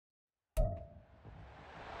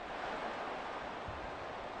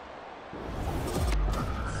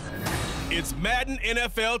It's Madden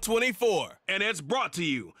NFL 24, and it's brought to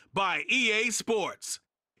you by EA Sports.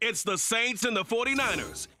 It's the Saints and the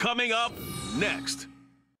 49ers coming up next.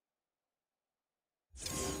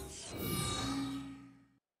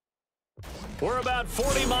 We're about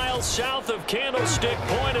 40 miles south of Candlestick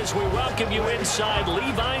Point as we welcome you inside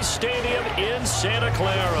Levi's Stadium in Santa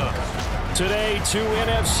Clara. Today, two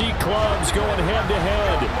NFC clubs going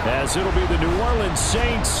head-to-head as it'll be the New Orleans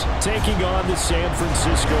Saints taking on the San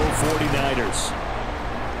Francisco 49ers.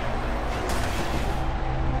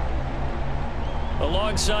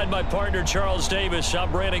 Alongside my partner, Charles Davis,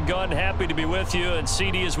 I'm Brandon Gunn. Happy to be with you. And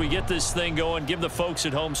CD, as we get this thing going, give the folks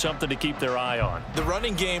at home something to keep their eye on. The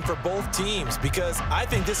running game for both teams, because I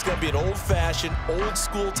think this is going to be an old-fashioned,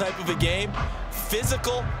 old-school type of a game.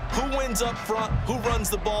 Physical, who wins up front, who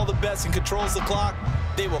runs the ball the best and controls the clock,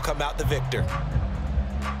 they will come out the victor.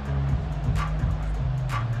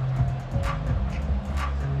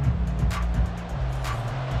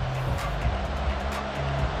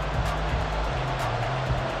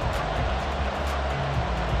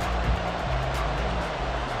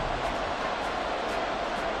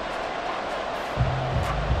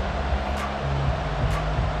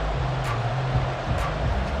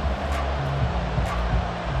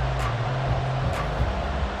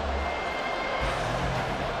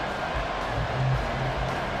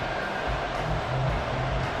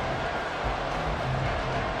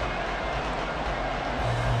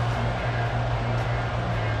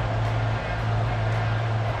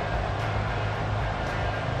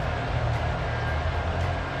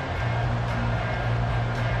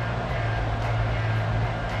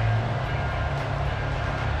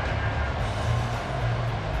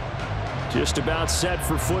 Just about set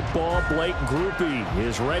for football. Blake Groupie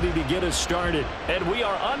is ready to get us started. And we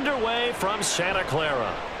are underway from Santa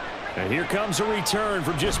Clara. And here comes a return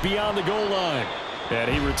from just beyond the goal line. And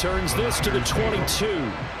he returns this to the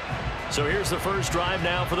 22. So here's the first drive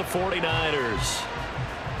now for the 49ers.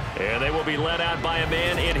 And they will be led out by a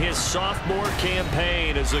man in his sophomore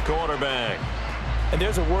campaign as the quarterback. And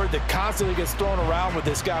there's a word that constantly gets thrown around with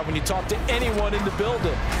this guy when you talk to anyone in the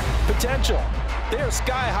building. Potential. They are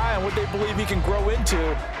sky high on what they believe he can grow into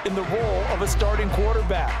in the role of a starting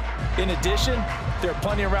quarterback. In addition, there are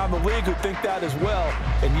plenty around the league who think that as well.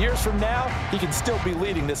 And years from now, he can still be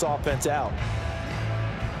leading this offense out.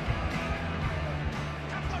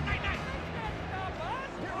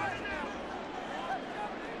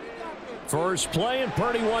 First play, and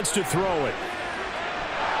Purdy wants to throw it.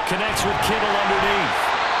 Connects with Kittle underneath.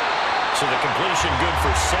 So the completion good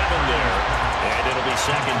for 7 there. And it'll be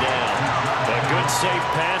second down. A good safe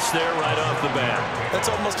pass there right off the bat. That's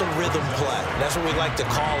almost a rhythm play. That's what we like to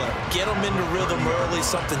call it. Get them into rhythm early,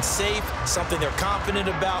 something safe, something they're confident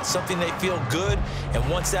about, something they feel good. And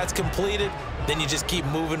once that's completed, then you just keep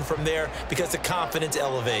moving from there because the confidence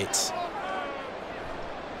elevates.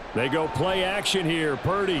 They go play action here.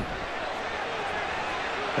 Purdy.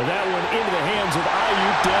 And that one into the hands of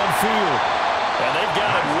Ayuk downfield. And they've got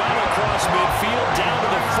it right across midfield down to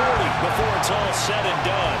the 40 before it's all said and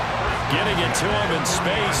done. Getting it to him in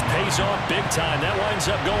space pays off big time. That winds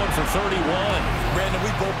up going for 31. Brandon,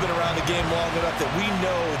 we've both been around the game long enough that we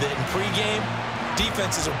know that in pregame,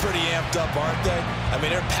 defenses are pretty amped up, aren't they? I mean,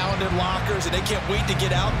 they're pounding lockers, and they can't wait to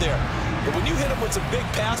get out there. But when you hit them with some big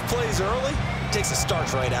pass plays early, it takes the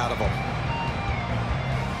starch right out of them.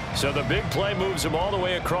 So the big play moves him all the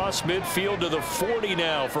way across midfield to the 40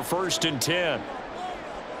 now for 1st and 10.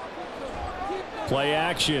 Play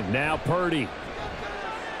action. Now Purdy.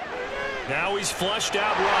 Now he's flushed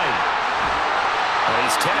out right. And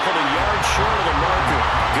he's tackled a yard short of the marker.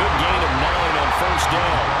 Good gain of 9 on 1st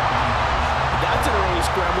down. That's an early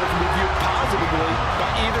scramble that can be viewed positively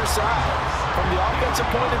by either side. From the offensive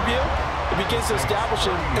point of view, it begins to establish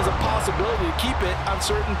it as a possibility to keep it on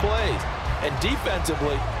certain plays. And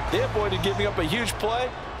defensively, they avoided giving up a huge play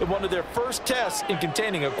in one of their first tests in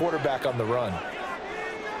containing a quarterback on the run.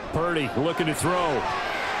 Purdy looking to throw.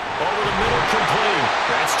 Over the middle, complete.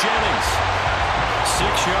 That's Jennings.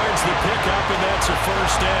 6 yards the pickup, and that's a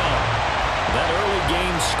 1st down. That early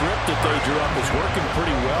game script that they drew up is working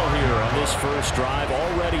pretty well here on this first drive.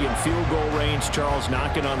 Already in field goal range, Charles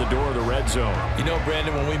knocking on the door of the red zone. You know,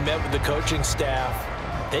 Brandon, when we met with the coaching staff,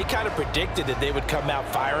 they kind of predicted that they would come out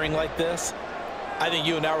firing like this. I think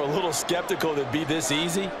you and I were a little skeptical that it'd be this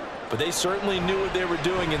easy, but they certainly knew what they were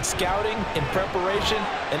doing in scouting, in preparation,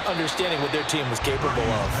 and understanding what their team was capable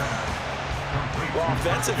of. Well,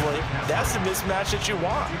 offensively, that's the mismatch that you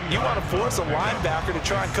want. You want to force a linebacker to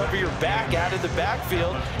try and cover your back out of the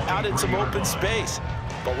backfield, out in some open space.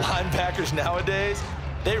 But linebackers nowadays,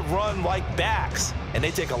 They run like backs, and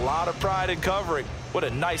they take a lot of pride in covering. What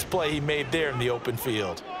a nice play he made there in the open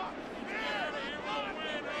field.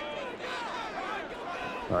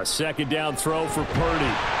 A second down throw for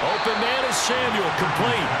Purdy. Open man is Samuel,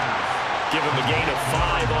 complete. Give him a gain of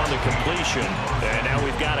 5 on the completion. And now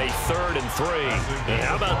we've got a 3rd and 3. And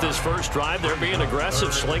how about this first drive? They're being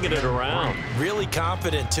aggressive, slinging it around. Really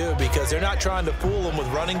confident, too, because they're not trying to fool them with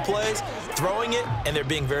running plays, throwing it, and they're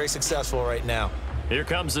being very successful right now. Here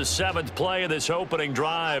comes the 7th play of this opening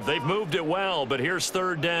drive. They've moved it well, but here's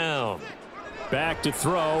 3rd down. Back to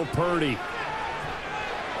throw, Purdy.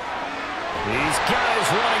 These guys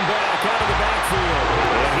running back out of the backfield.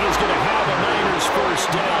 And he's going to have a Niners first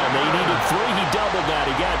down. They needed 3. He doubled that.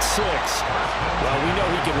 He got 6. Well, we know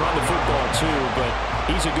he can run the football too, but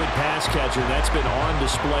he's a good pass catcher. That's been on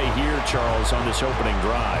display here, Charles, on this opening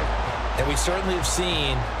drive. And we certainly have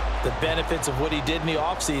seen the benefits of what he did in the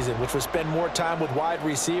offseason, which was spend more time with wide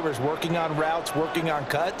receivers, working on routes, working on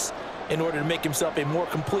cuts, in order to make himself a more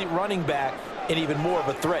complete running back and even more of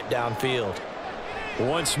a threat downfield.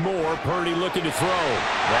 Once more, Purdy looking to throw.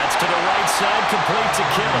 That's to the right side, complete to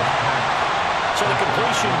Kittle. So the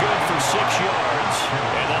completion good for 6 yards,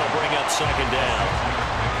 and that'll bring up 2nd down.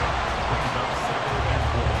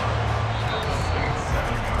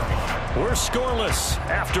 We're scoreless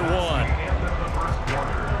after 1.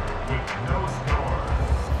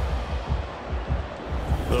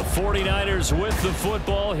 The 49ers with the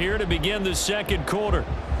football here to begin the second quarter.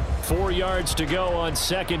 4 yards to go on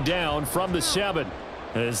 2nd down from the 7.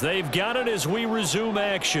 As they've got it as we resume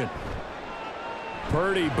action.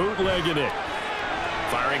 Purdy bootlegging it.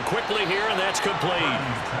 Firing quickly here, and that's complete.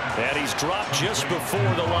 And he's dropped just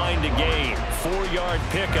before the line to gain. 4-yard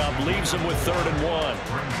pickup leaves him with 3rd and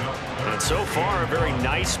 1. And so far, a very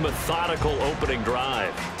nice, methodical opening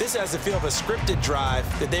drive. This has the feel of a scripted drive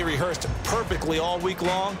that they rehearsed perfectly all week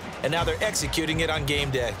long, and now they're executing it on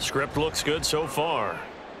game day. Script looks good so far.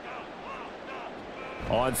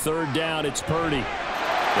 On 3rd down, it's Purdy.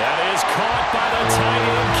 That is caught by the tight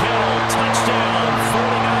end Kittle. Touchdown,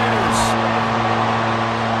 49ers.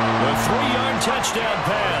 The 3-yard touchdown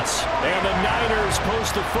pass. And the Niners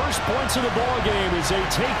post the first points of the ballgame as they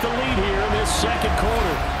take the lead here in this second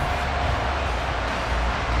quarter.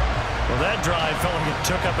 Well, that drive felt like it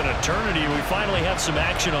took up an eternity. We finally have some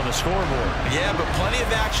action on the scoreboard. Yeah, but plenty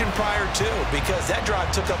of action prior to, because that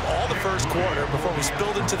drive took up all the first quarter before we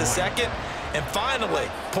spilled into the second. And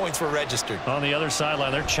finally, points were registered. On the other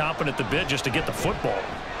sideline, they're chomping at the bit just to get the football.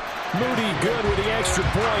 Moody good with the extra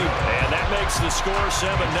point. And that makes the score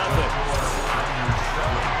 7-0.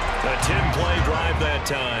 A 10-play drive that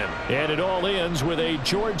time. And it all ends with a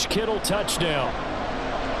George Kittle touchdown.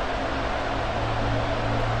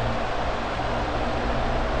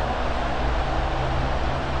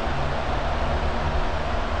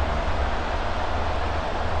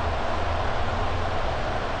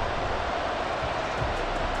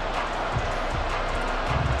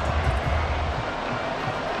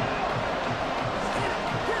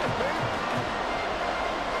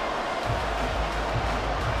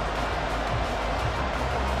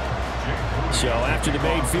 So after the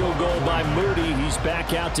made field goal by Moody, he's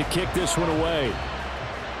back out to kick this one away.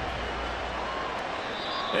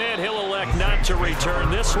 And he'll elect not to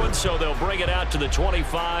return this one, so they'll bring it out to the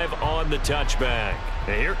 25 on the touchback.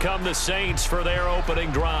 And here come the Saints for their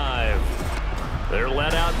opening drive. They're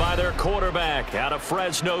led out by their quarterback out of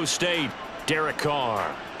Fresno State, Derek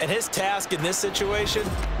Carr. And his task in this situation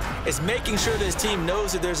is making sure that his team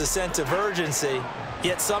knows that there's a sense of urgency,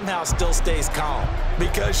 yet somehow still stays calm.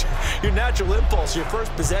 Because your natural impulse, your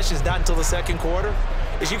first possession is not until the second quarter,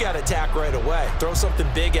 is you got to attack right away. Throw something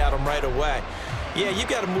big at them right away. Yeah, you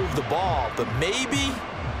got to move the ball, but maybe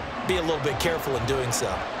be a little bit careful in doing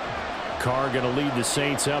so. Carr going to lead the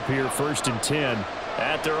Saints up here 1st and 10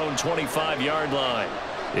 at their own 25-yard line.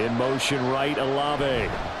 In motion right, Olave.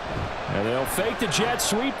 And they'll fake the jet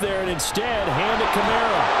sweep there and instead hand it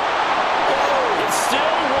Kamara. Oh, it still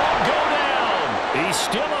won't go down. He's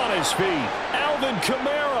still on his feet. Alvin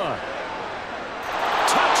Kamara.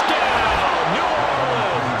 Touchdown, New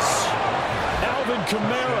Orleans. Alvin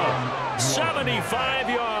Kamara, 75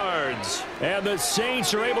 yards. And the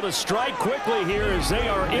Saints are able to strike quickly here as they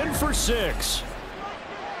are in for 6.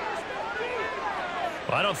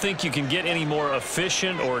 Well, I don't think you can get any more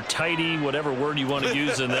efficient or tidy, whatever word you want to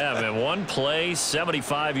use in that. And one play,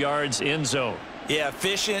 75 yards, end zone. Yeah,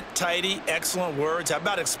 efficient, tidy, excellent words. How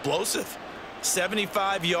about explosive?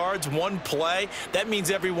 75 yards, one play. That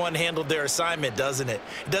means everyone handled their assignment, doesn't it?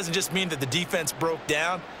 It doesn't just mean that the defense broke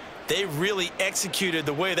down. They really executed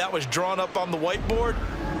the way that was drawn up on the whiteboard.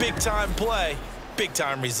 Big-time play,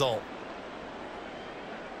 big-time result.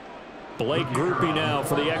 Blake Groupie now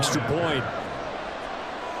for the extra point.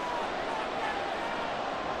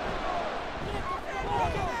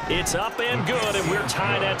 It's up and good, and we're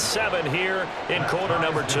tied at 7 here in quarter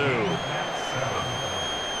number 2.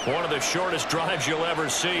 One of the shortest drives you'll ever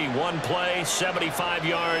see. One play, 75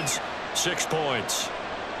 yards, 6 points.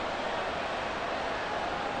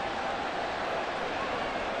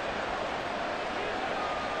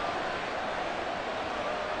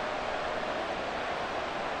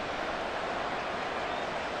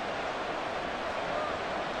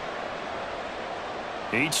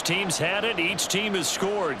 Each team's had it. Each team has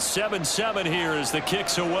scored. 7-7 here as the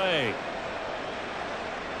kick's away.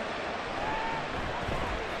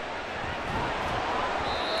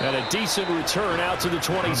 And a decent return out to the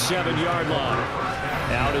 27-yard line.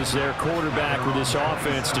 Out is their quarterback with this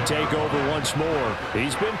offense to take over once more.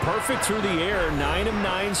 He's been perfect through the air, 9 of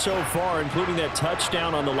 9 so far, including that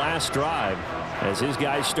touchdown on the last drive. As his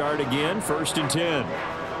guys start again, 1st and 10.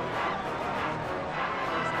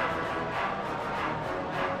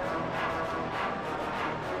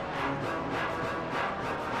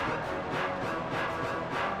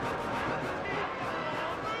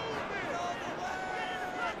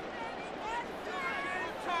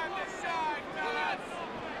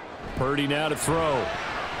 Purdy now to throw.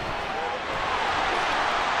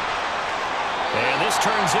 And this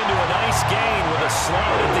turns into a nice gain with a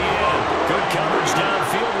slot at the end. Good coverage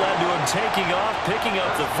downfield led to him taking off, picking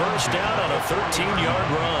up the first down on a 13-yard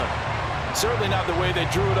run. Certainly not the way they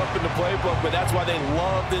drew it up in the playbook, but that's why they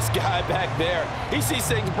love this guy back there. He sees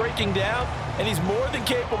things breaking down, and he's more than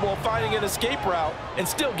capable of finding an escape route and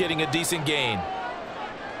still getting a decent gain.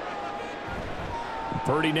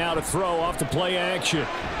 Purdy now to throw off the play action.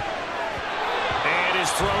 And his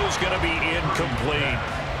throw's going to be incomplete.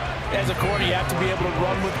 As a corner, you have to be able to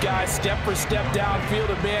run with guys step for step downfield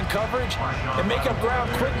in man coverage and make up ground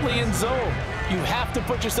quickly in zone. You have to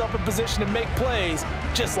put yourself in position to make plays,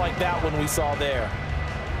 just like that one we saw there.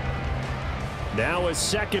 Now a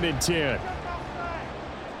 2nd and 10.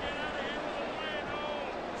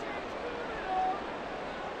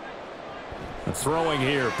 Throwing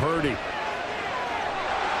here, Purdy.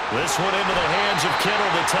 This one into the hands of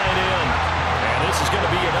Kittle, the tight end. And this is going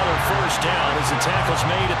to be another first down as the tackle's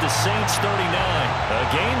made at the Saints 39. A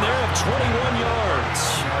gain there of 21 yards.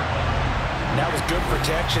 That was good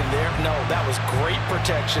protection there. No, that was great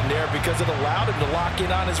protection there because it allowed him to lock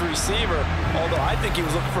in on his receiver. Although I think he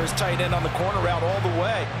was looking for his tight end on the corner route all the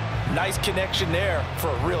way. Nice connection there for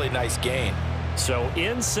a really nice gain. So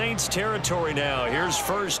in Saints territory now. Here's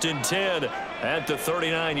 1st and 10 at the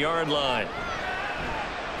 39-yard line.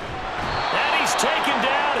 And he's taken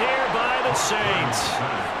down here by the Saints.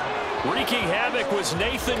 Wreaking havoc was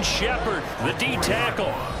Nathan Shepard, the D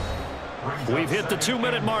tackle. We've hit the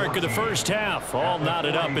 2-minute mark of the first half. All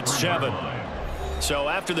knotted up at 7. So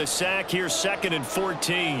after the sack, here's 2nd and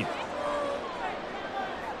 14.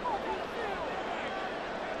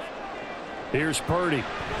 Here's Purdy.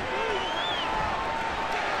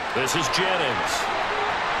 This is Jennings.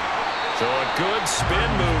 So a good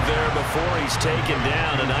spin move there before he's taken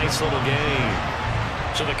down. A nice little gain.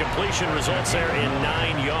 So the completion results there in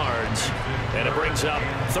 9 yards. And it brings up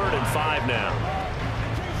 3rd and 5 now.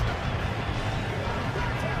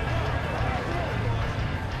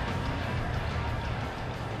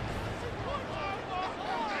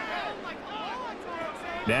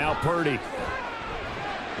 Now Purdy.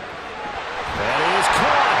 That is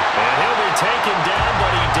caught. And he'll be taken down,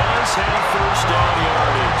 but he does have first down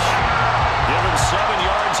yardage. Give him 7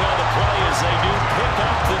 yards on the play as they do pick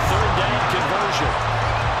up the 3rd down conversion.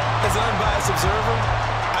 As an unbiased observer,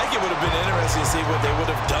 I think it would have been interesting to see what they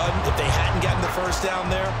would have done if they hadn't gotten the first down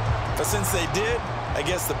there. But since they did, I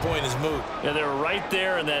guess the point is moot. Yeah, they're right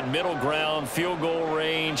there in that middle ground, field goal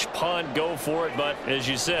range, punt, go for it. But as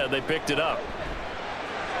you said, they picked it up.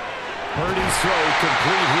 Purdy's throw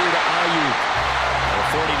complete here to Ayuk. The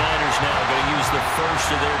 49ers now going to use the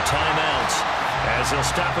first of their timeouts as they'll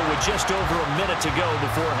stop it with just over a minute to go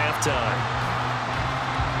before halftime.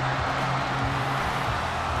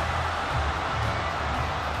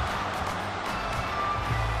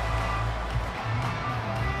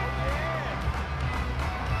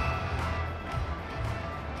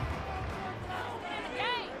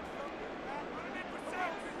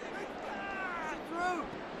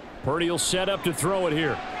 Purdy will set up to throw it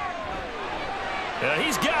here.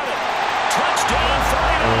 He's got it. Touchdown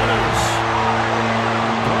 49ers.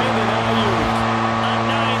 Brandon Ayuk, a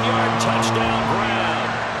 9-yard touchdown grab.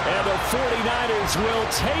 And the 49ers will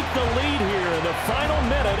take the lead here in the final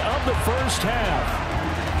minute of the first half.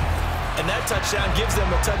 And that touchdown gives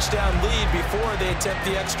them a touchdown lead before they attempt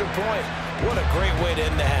the extra point. What a great way to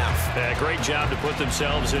end the half. Yeah, great job to put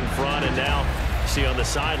themselves in front, and now see on the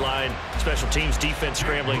sideline, special teams defense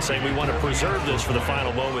scrambling, saying we want to preserve this for the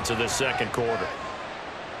final moments of this second quarter.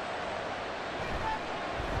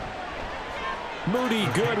 Moody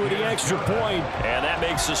good with the extra point. And that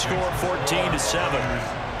makes the score 14-7.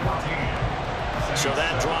 So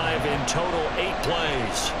that drive in total 8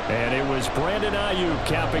 plays. And it was Brandon Ayuk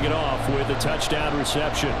capping it off with a touchdown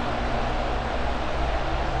reception.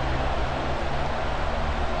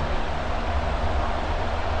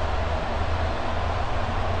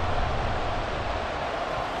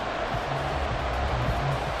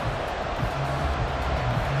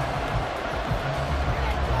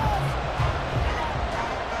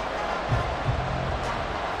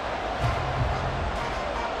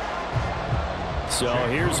 So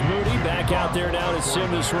here's Moody back out there now to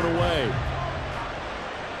send this one away.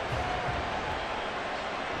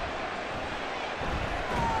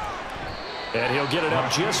 And he'll get it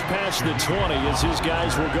up just past the 20 as his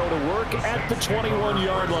guys will go to work at the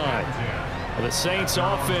 21-yard line. Well, the Saints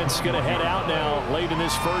offense going to head out now late in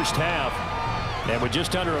this first half. And with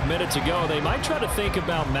just under a minute to go, they might try to think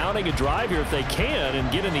about mounting a drive here if they can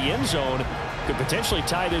and get in the end zone. Could potentially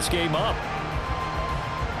tie this game up.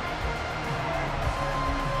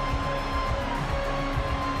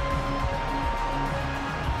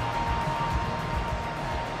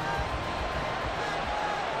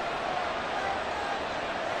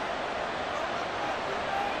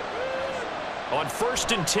 On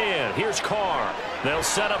 1st and 10, here's Carr. They'll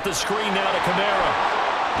set up the screen now to Kamara.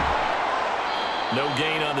 No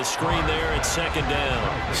gain on the screen there. It's 2nd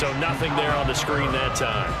down. So nothing there on the screen that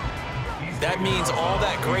time. That means all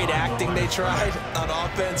that great acting they tried on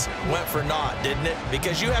offense went for naught, didn't it?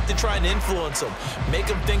 Because you have to try and influence them. Make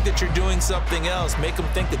them think that you're doing something else. Make them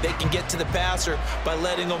think that they can get to the passer by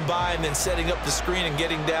letting them by and then setting up the screen and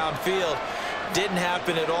getting downfield. Didn't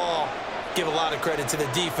happen at all. Give a lot of credit to the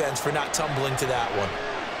defense for not tumbling to that one.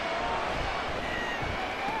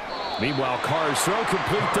 Meanwhile, Carr's throw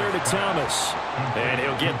complete there to Thomas. And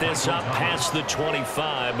he'll get this up past the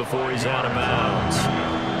 25 before he's out of bounds.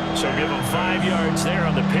 So give him 5 yards there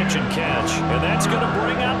on the pitch and catch. And that's going to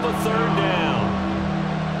bring up a 3rd down.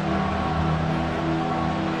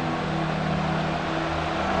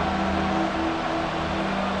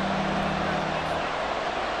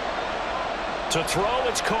 To throw,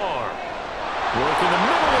 it's Carr. Work in the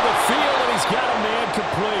middle of the field, and he's got a man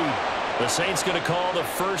complete. The Saints going to call the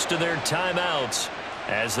first of their timeouts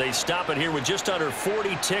as they stop it here with just under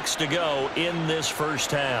 40 ticks to go in this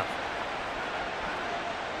first half.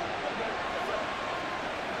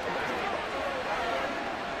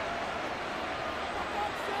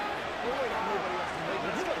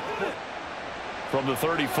 From the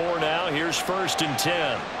 34 now, here's 1st and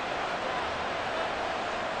 10.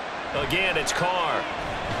 Again, it's Carr.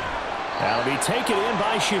 That'll be taken in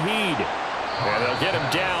by Shaheed. And they'll get him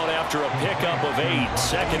down after a pickup of 8,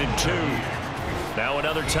 2nd and 2. Now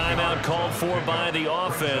another timeout called for by the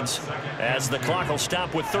offense as the clock will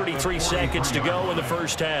stop with 33 seconds to go in the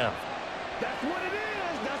first half. That's what it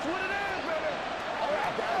is. That's what it is, baby. All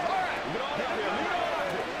right, guys. All right. Get on out here.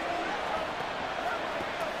 Get on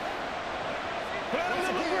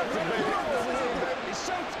out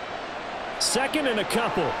here. 2nd and a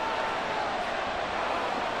couple.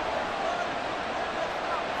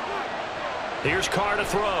 Here's Carr to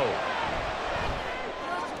throw.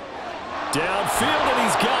 Downfield, and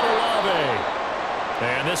he's got Olave.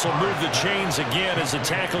 And this will move the chains again as the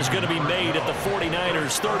tackle's going to be made at the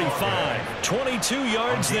 49ers 35. 22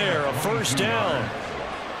 yards there, a 1st down.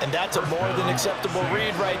 And that's a more than acceptable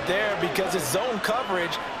read right there because it's zone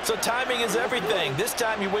coverage, so timing is everything. This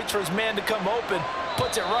time he waits for his man to come open,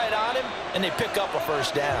 puts it right on him, and they pick up a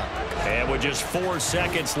 1st down. And with just 4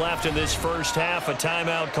 seconds left in this first half, a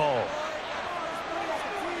timeout call.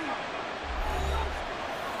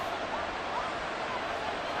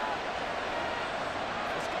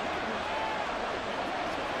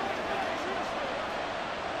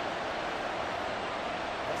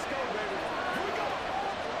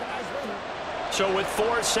 So with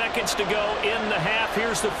 4 seconds to go in the half,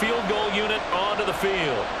 here's the field goal unit onto the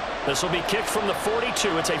field. This will be kicked from the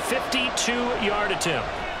 42. It's a 52-yard attempt.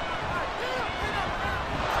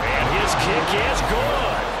 And his kick is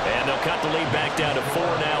good. And they'll cut the lead back down to 4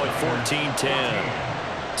 now at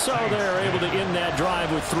 14-10. So they're able to end that drive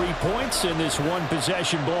with 3 points in this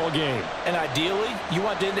one-possession ball game. And ideally, you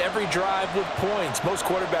want to end every drive with points. Most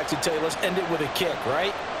quarterbacks would tell you, let's end it with a kick,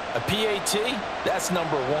 right? A PAT, that's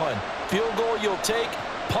number 1. Field goal you'll take.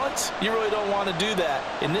 Punts, you really don't want to do that.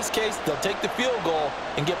 In this case, they'll take the field goal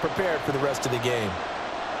and get prepared for the rest of the game.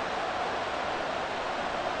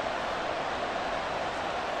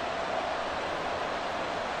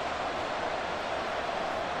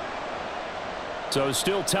 So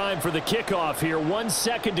still time for the kickoff here. 1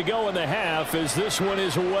 second to go in the half as this one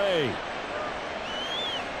is away.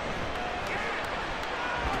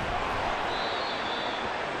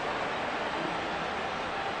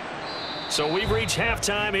 So we've reached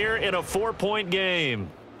halftime here in a 4-point game.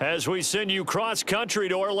 As we send you cross-country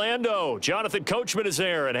to Orlando, Jonathan Coachman is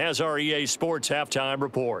there and has our EA Sports halftime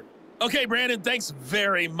report. Okay, Brandon, thanks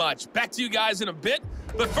very much. Back to you guys in a bit.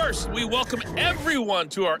 But first, we welcome everyone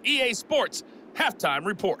to our EA Sports halftime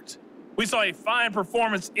report. We saw a fine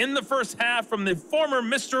performance in the first half from the former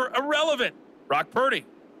Mr. Irrelevant, Brock Purdy.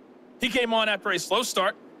 He came on after a slow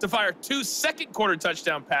start to fire 2 second-quarter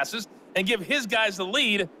touchdown passes and give his guys the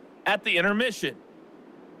lead at the intermission.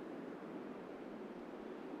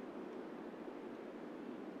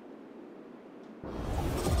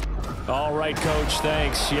 All right, Coach,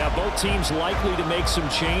 thanks. Yeah, both teams likely to make some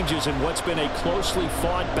changes in what's been a closely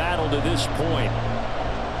fought battle to this point.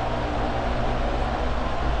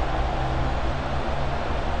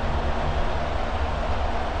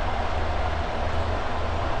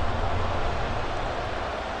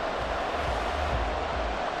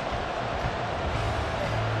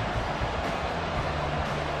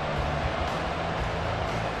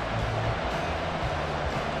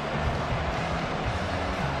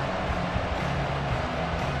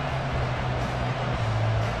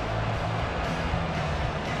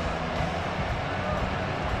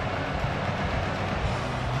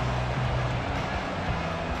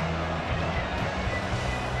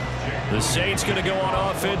 The Saints going to go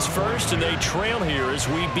on offense first, and they trail here as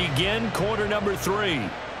we begin quarter number 3.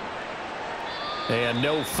 And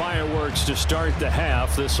no fireworks to start the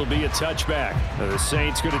half. This will be a touchback. The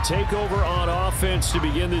Saints going to take over on offense to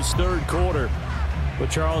begin this third quarter. But,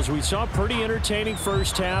 Charles, we saw a pretty entertaining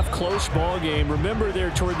first half, close ball game. Remember there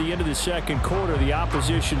toward the end of the second quarter, the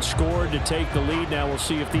opposition scored to take the lead. Now we'll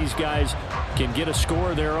see if these guys can get a score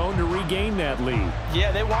of their own to regain that lead.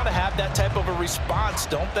 Yeah, they want to have that type of a response,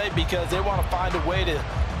 don't they? Because they want to find a way to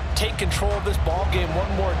take control of this ball game one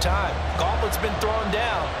more time. Gauntlet's been thrown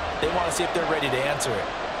down. They want to see if they're ready to answer it.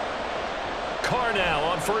 Carr now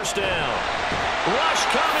on first down. Rush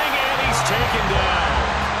coming, and he's taken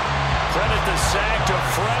down. Credit the sack to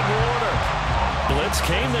Fred Warner. Blitz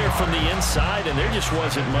came there from the inside, and there just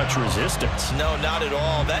wasn't much resistance. No, not at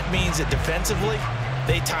all. That means that defensively,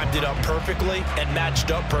 they timed it up perfectly and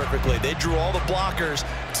matched up perfectly. They drew all the blockers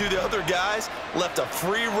to the other guys, left a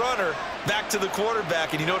free runner back to the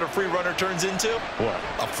quarterback, and you know what a free runner turns into? What?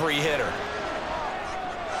 A free hitter.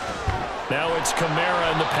 Now it's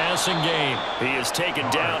Kamara in the passing game. He is taken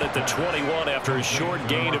down at the 21 after a short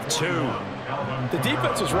gain of 2. The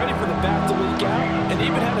defense was ready for the back to leak out and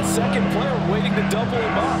even had a second player waiting to double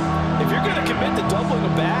him up. If you're going to commit to doubling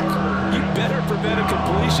a back, you better prevent a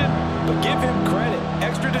completion, but give him credit.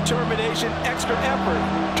 Extra determination, extra effort,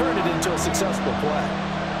 turn it into a successful play.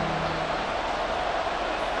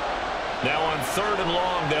 Now on 3rd and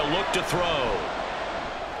long, they'll look to throw.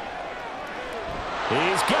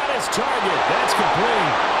 He's got his target. That's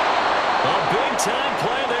complete. A big-time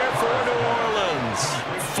play there for New Orleans.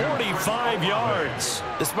 45 yards.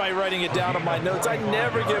 Despite writing it down on my notes, I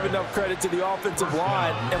never give enough credit to the offensive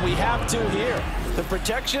line, and we have to here. The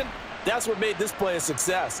protection, that's what made this play a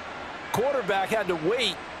success. Quarterback had to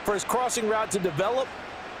wait for his crossing route to develop,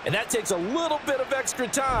 and that takes a little bit of extra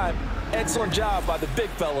time. Excellent job by the big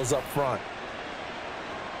fellas up front.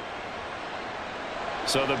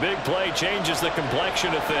 So the big play changes the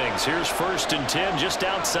complexion of things. Here's 1st and 10 just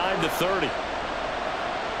outside the 30.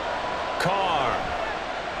 Carr.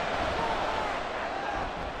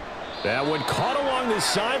 That one caught along the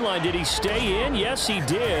sideline. Did he stay in? Yes, he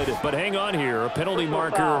did. But hang on here. A penalty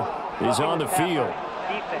marker is on the field.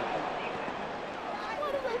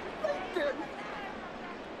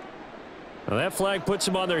 Well, that flag puts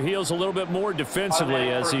them on their heels a little bit more defensively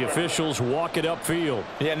as the officials walk it upfield.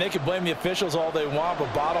 Yeah, and they can blame the officials all they want,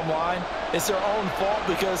 but bottom line, it's their own fault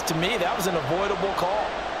because, to me, that was an avoidable call.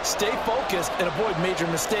 Stay focused and avoid major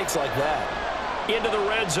mistakes like that. Into the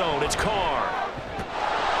red zone, it's Carr.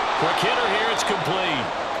 Quick hitter here, it's complete.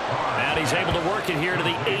 And he's able to work it here to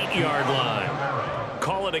the 8-yard line.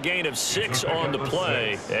 Call it a gain of 6 on the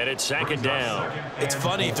play, and it's 2nd down. It's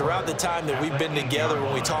funny, throughout the time that we've been together,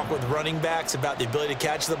 when we talk with running backs about the ability to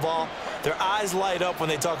catch the ball, their eyes light up when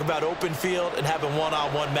they talk about open field and having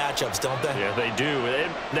one-on-one matchups, don't they? Yeah, they do. And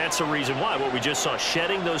that's the reason why. What we just saw,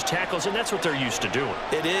 shedding those tackles, and that's what they're used to doing.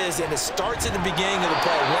 It is, and it starts at the beginning of the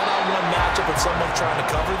play. One-on-one matchup with someone trying to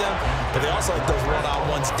cover them, but they also like those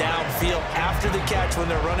one-on-ones downfield after the catch when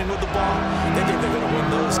they're running with the ball. They think they're going to win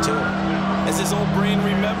those too. As this old brain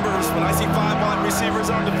remembers, when I see 5 wide receivers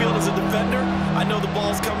on the field as a defender, I know the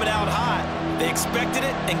ball's coming out hot. They expected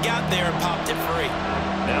it and got there and popped it free.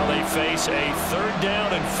 Now they face a 3rd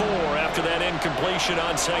down and 4 after that incompletion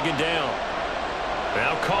on 2nd down.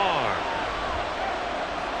 Now Carr.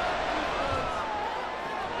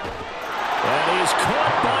 That is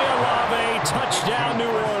caught by Olave. Touchdown,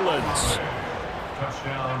 New Orleans.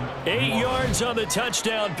 8 yards on the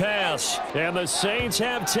touchdown pass. And the Saints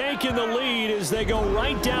have taken the lead as they go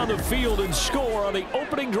right down the field and score on the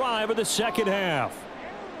opening drive of the 2nd half.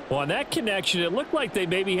 Well, on that connection, it looked like they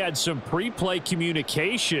maybe had some pre-play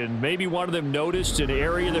communication. Maybe one of them noticed an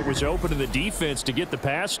area that was open to the defense to get the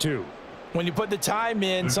pass to. When you put the time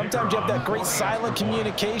in, sometimes you have that great silent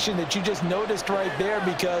communication that you just noticed right there,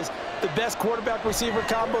 because the best quarterback-receiver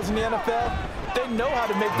combos in the NFL, they know how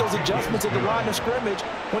to make those adjustments at the line of scrimmage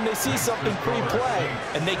when they see something pre-play,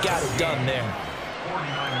 and they got it done there.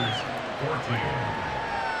 49ers 14.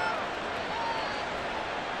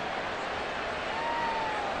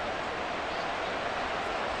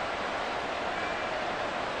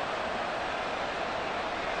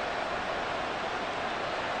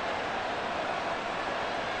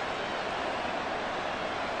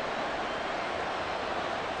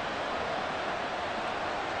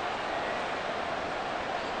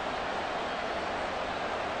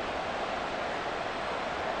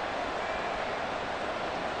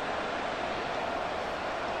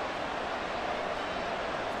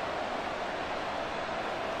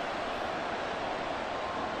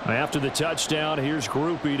 After the touchdown, here's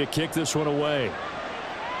Groupie to kick this one away.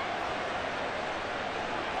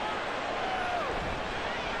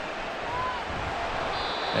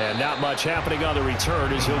 And not much happening on the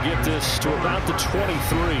return as he'll get this to about the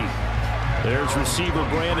 23. There's receiver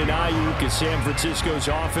Brandon Ayuk as San Francisco's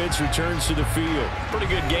offense returns to the field. Pretty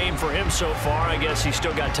good game for him so far. I guess he's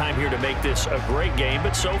still got time here to make this a great game,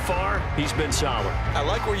 but so far he's been solid. I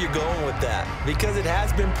like where you're going with that, because it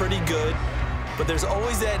has been pretty good. But there's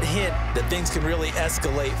always that hint that things can really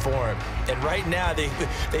escalate for him. And right now, they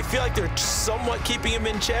feel like they're somewhat keeping him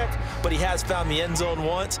in check, but he has found the end zone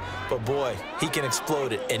once. But, boy, he can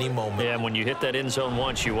explode at any moment. Yeah, and when you hit that end zone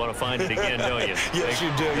once, you want to find it again, don't you? Yes, you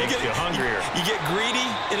do. Makes you hungrier. You get greedy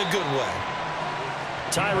in a good way.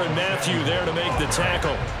 Tyrann Mathieu there to make the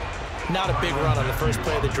tackle. Not a big run on the first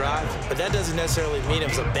play of the drive, but that doesn't necessarily mean it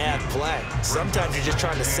was a bad play. Sometimes you're just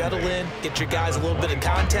trying to settle in, get your guys a little bit of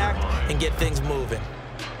contact, and get things moving.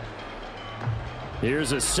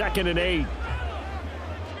 Here's a 2nd and 8.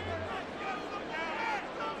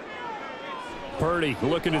 Purdy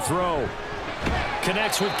looking to throw.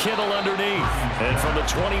 Connects with Kittle underneath. And from the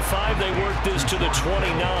 25, they work this to the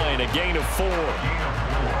 29, a gain of 4.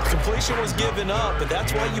 Completion was given up, but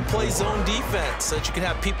that's why you play zone defense, so that you can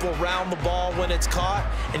have people around the ball when it's caught,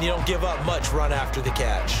 and you don't give up much run after the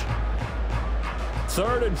catch.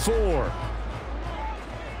 3rd and 4.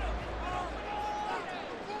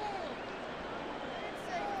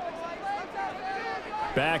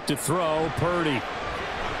 Back to throw, Purdy.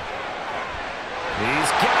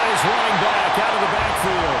 He's got his running back out of the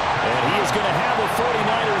backfield. And he is going to have the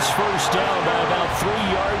 49ers first down by about 3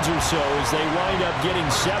 yards or so as they wind up getting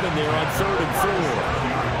 7 there on 3rd and 4.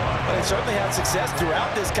 Well, they certainly had success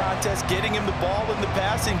throughout this contest getting him the ball in the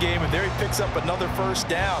passing game, and there he picks up another first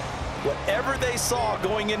down. Whatever they saw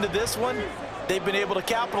going into this one, they've been able to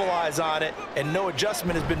capitalize on it, and no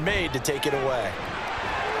adjustment has been made to take it away.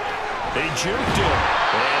 They juked him,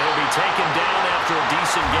 and he'll be taken down after a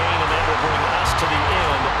decent gain, and that will bring us to the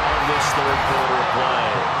end of this 3rd quarter of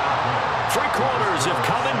play. 3 quarters have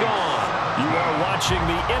come and gone. You are watching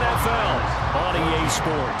the NFL on EA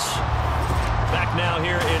Sports. Back now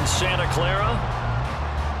here in Santa Clara.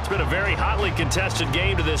 It's been a very hotly contested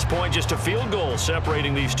game to this point. Just a field goal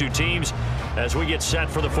separating these two teams as we get set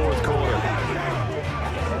for the 4th quarter.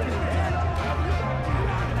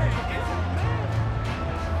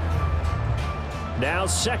 Now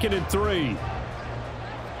 2nd and 3.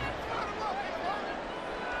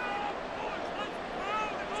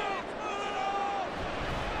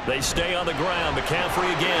 They stay on the ground. McCaffrey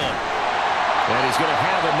again. And he's going to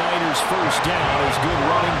have a Niners first down. His good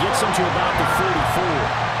running gets him to about the 44.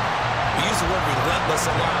 We use the word relentless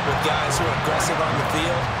a lot with guys who are aggressive on the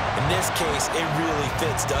field. In this case, it really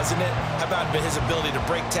fits, doesn't it? How about his ability to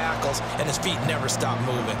break tackles and his feet never stop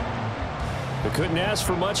moving? They couldn't ask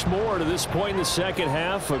for much more to this point in the 2nd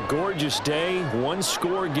half. A gorgeous day,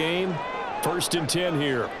 1-score game. 1st and 10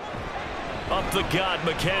 here. Up the gut,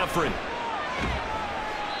 McCaffrey.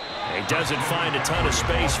 He doesn't find a ton of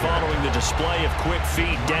space following the display of quick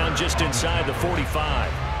feet down just inside the 45.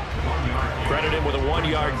 Credit him with a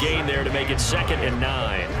 1-yard gain there to make it 2nd and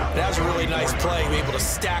 9. That was a really nice play, be able to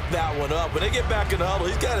stack that one up. When they get back in the huddle,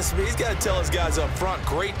 he's got to tell his guys up front,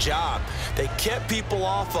 great job. They kept people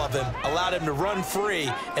off of him, allowed him to run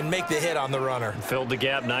free and make the hit on the runner. Filled the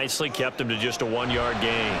gap nicely, kept him to just a 1-yard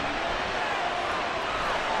gain.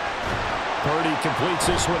 Purdy completes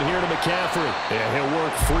this one here to McCaffrey. Yeah, he'll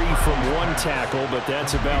work free from one tackle, but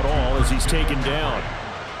that's about all as he's taken down.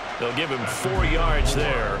 They'll give him 4 yards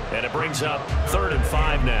there, and it brings up 3rd and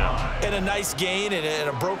 5 now. And a nice gain and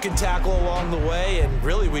a broken tackle along the way, and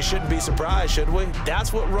really we shouldn't be surprised, should we?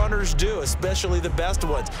 That's what runners do, especially the best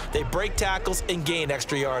ones. They break tackles and gain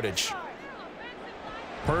extra yardage.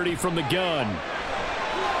 Purdy from the gun.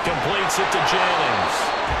 Completes it to Jennings.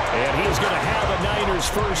 And he's going to have a Niners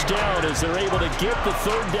first down as they're able to get the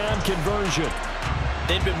 3rd down conversion.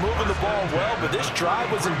 They'd been moving the ball well, but this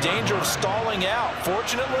drive was in danger of stalling out.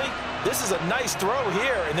 Fortunately, this is a nice throw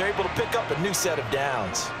here, and they're able to pick up a new set of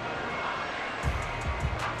downs.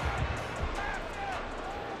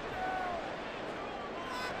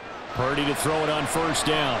 Purdy to throw it on first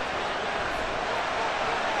down.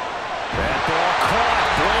 That ball caught.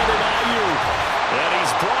 Brandon Ayuk. And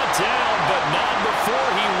he's brought down, but not before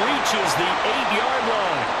he reaches the 8-yard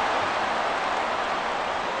line.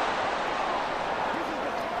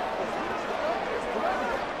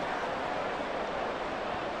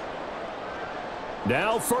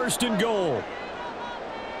 Now 1st and goal.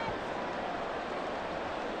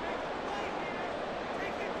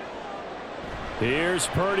 Here's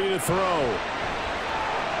Purdy to throw.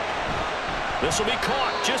 This will be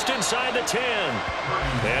caught just inside the 10.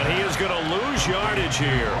 And he is going to lose yardage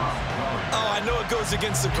here. Oh, I know it goes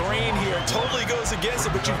against the grain here. Totally goes against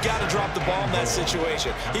it, but you've got to drop the ball in that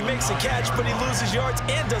situation. He makes a catch, but he loses yards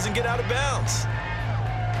and doesn't get out of bounds.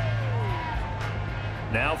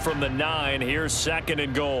 Now from the 9, here's 2nd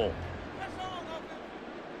and goal.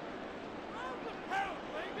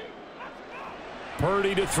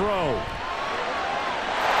 Purdy to throw.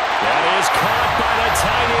 That is caught by the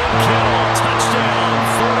tight end, Kittle. Touchdown,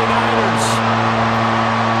 49ers.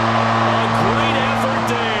 A great effort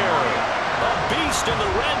there. A beast in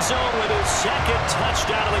the red zone with his 2nd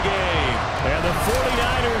touchdown of the game. And the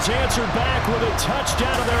 49ers answer back with a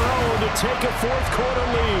touchdown of their own to take a 4th quarter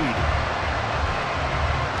lead.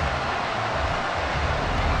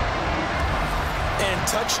 And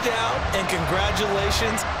touchdown and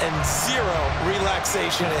congratulations and 0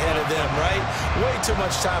 relaxation ahead of them, right? Way too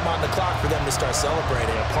much time on the clock for them to start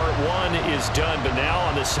celebrating. Yeah, part 1 is done, but now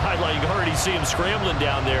on the sideline, you can already see them scrambling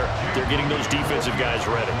down there. They're getting those defensive guys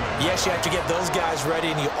ready. Yes, you have to get those guys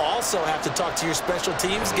ready, and you also have to talk to your special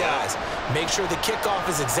teams guys. Make sure the kickoff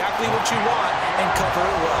is exactly what you want and cover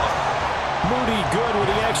it well. Moody good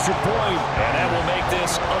with the extra point. And that will make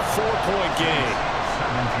this a 4-point game.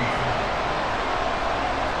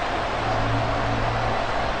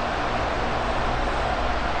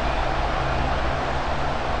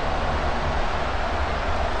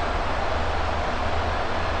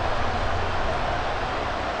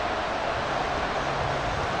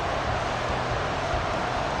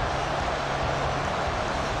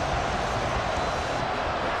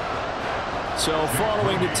 So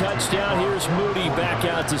following the touchdown, here's Moody back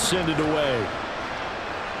out to send it away.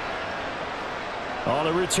 On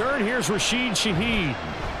the return, here's Rashid Shaheed.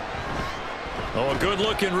 Oh, a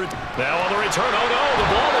good-looking... Now on the return, oh no, the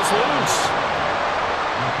ball is loose.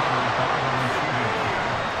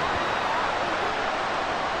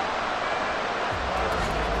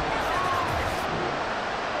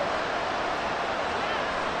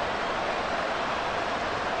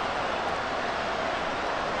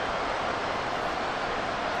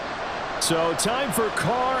 So time for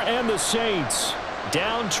Carr and the Saints.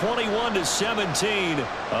 Down 21-17.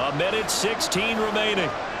 A minute 16 remaining.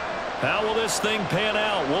 How will this thing pan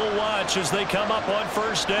out? We'll watch as they come up on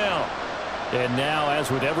first down. And now, as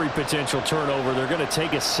with every potential turnover, they're going to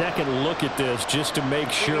take a second look at this just to make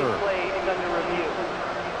sure.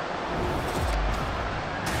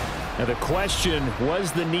 Now the question,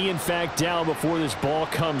 was the knee in fact down before this ball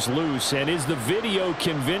comes loose? And is the video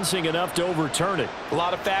convincing enough to overturn it? A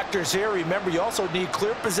lot of factors here. Remember, you also need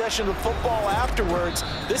clear possession of football afterwards.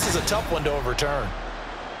 This is a tough one to overturn.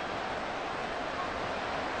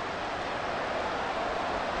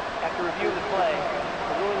 After reviewing the play,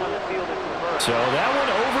 the ruling on the field is reversed. So that one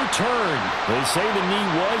overturned. They say the knee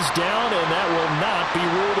was down, and that will not be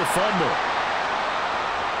ruled a fumble.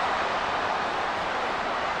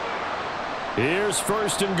 Here's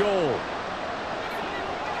first and goal.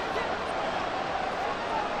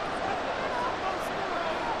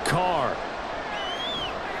 Carr.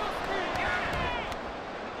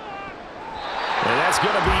 And that's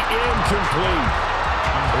going to be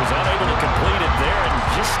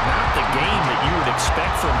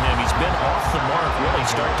the mark really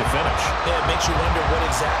start to finish. Yeah, it makes you wonder what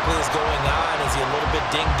exactly is going on. Is he a little bit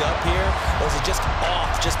dinged up here? Or is it just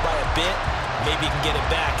off just by a bit? Maybe he can get it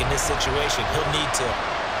back in this situation. He'll need to.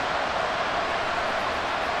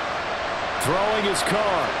 Throwing his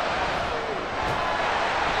car.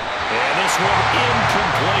 And this one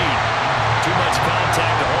incomplete. Too much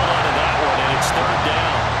contact to hold on to that one, and it's third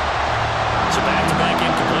down. So back-to-back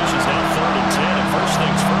incompletions, now 3rd and 10. And first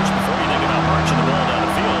things first, before you think about marching the ball down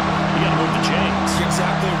the field, you got to move the chains. You're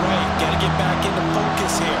exactly right. Got to get back into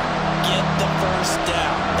focus here. Get the first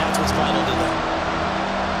down. That's what's vital to them.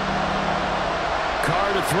 Carr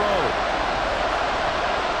to throw.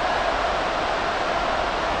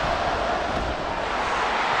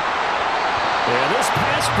 And this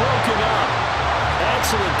pass broken up.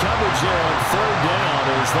 Excellent coverage there on 3rd down,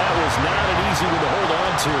 as that was not an easy one to hold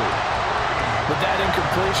on to. With that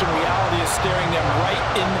incompletion, reality is staring them right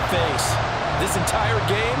in the face. This entire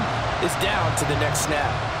game is down to the next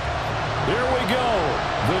snap. Here we go.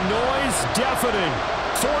 The noise deafening.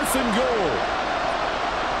 4th and goal.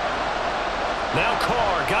 Now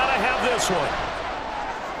Carr, gotta have this one.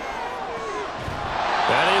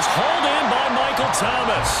 That is hauled in by Michael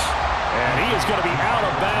Thomas. And he is going to be out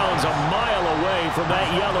of bounds a mile away from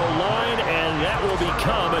that yellow line, and that will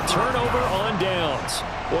become a turnover on downs.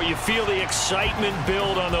 Well, you feel the excitement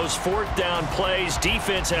build on those 4th down plays.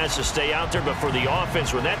 Defense has to stay out there, but for the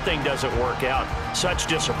offense, when that thing doesn't work out, such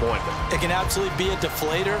disappointment. It can absolutely be a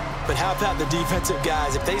deflator, but how about the defensive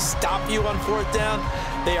guys? If they stop you on 4th down,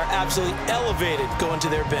 they are absolutely elevated going to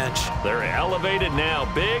their bench. They're elevated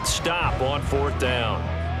now. Big stop on 4th down.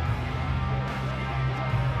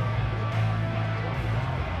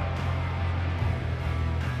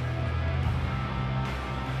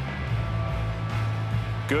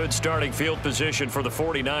 Good starting field position for the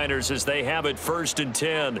 49ers as they have it 1st and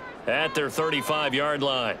 10 at their 35-yard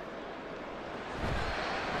line.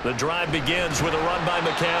 The drive begins with a run by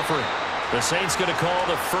McCaffrey. The Saints going to call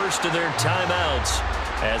the first of their timeouts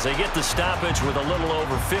as they get the stoppage with a little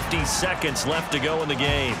over 50 seconds left to go in the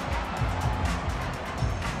game.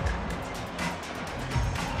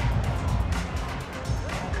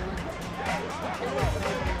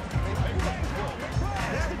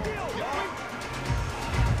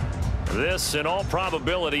 This, in all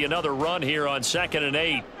probability, another run here on 2nd and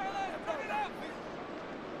 8.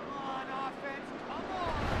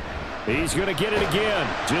 He's going to get it again.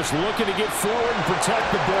 Just looking to get forward and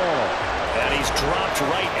protect the ball. And he's dropped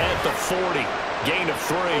right at the 40. Gain of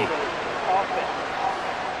 3.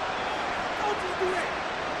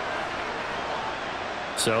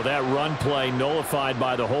 So that run play nullified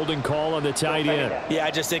by the holding call on the tight end. Yeah,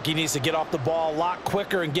 I just think he needs to get off the ball a lot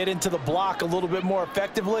quicker and get into the block a little bit more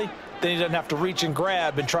effectively. Then he doesn't have to reach and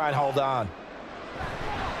grab and try and hold on.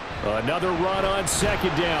 Another run on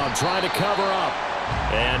 2nd down, trying to cover up.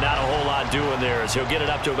 And not a whole lot doing there as he'll get it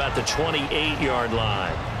up to about the 28-yard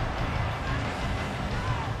line.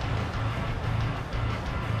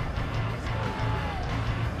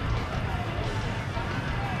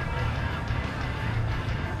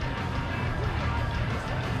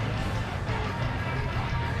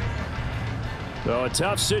 So a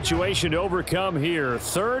tough situation to overcome here.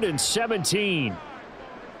 3rd and 17.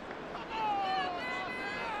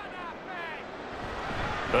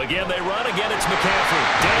 Again, they run. Again, it's McCaffrey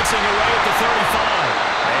dancing away at the 35.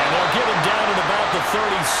 And they'll get him down at about the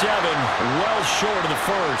 37, well short of the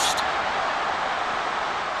first.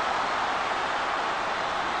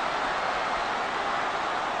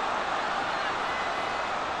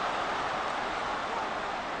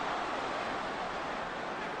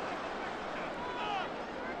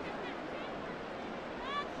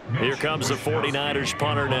 Here comes the 49ers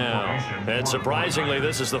punter now. And surprisingly,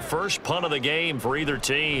 this is the first punt of the game for either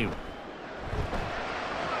team.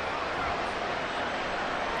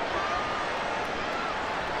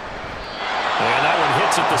 And that one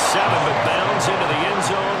hits at the 7, but bounds into the end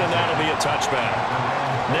zone, and that'll be a touchback.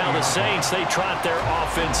 Now the Saints, they trot their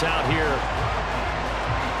offense out here.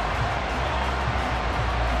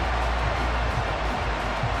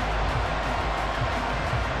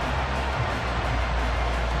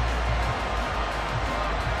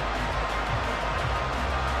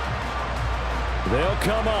 They'll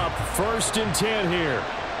come up 1st and 10 here.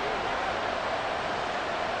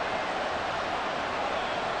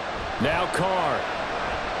 Now Carr.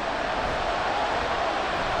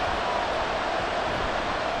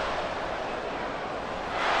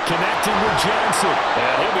 Connecting with Johnson.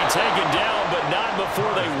 And he'll be taken down, but not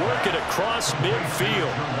before they work it across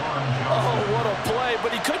midfield. Oh, what a play,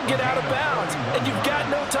 but he couldn't get out of bounds. And you've got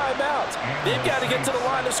no timeouts. They've got to get to the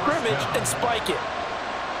line of scrimmage and spike it.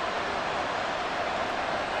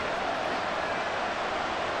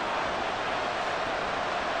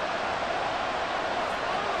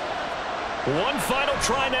 One final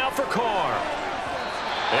try now for Carr.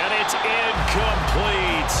 And it's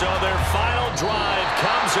incomplete. So their final drive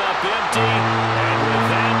comes up empty. And with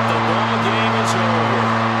that, the ball game is over.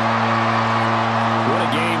 What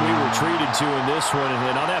a game we were treated to in this one.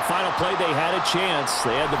 And on that final play, they had a chance.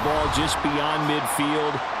 They had the ball just beyond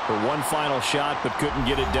midfield for one final shot, but couldn't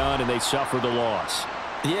get it done, and they suffered the loss.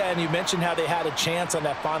 Yeah, and you mentioned how they had a chance on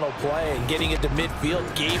that final play, and getting it to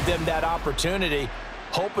midfield gave them that opportunity,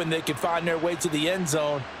 hoping they could find their way to the end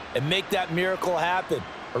zone and make that miracle happen.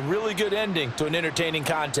 A really good ending to an entertaining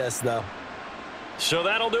contest, though. So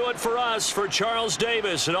that'll do it for us. For Charles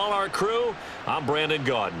Davis and all our crew, I'm Brandon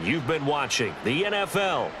Gaudin. You've been watching the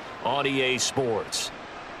NFL on EA Sports.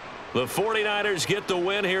 The 49ers get the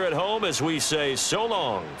win here at home as we say so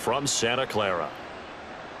long from Santa Clara.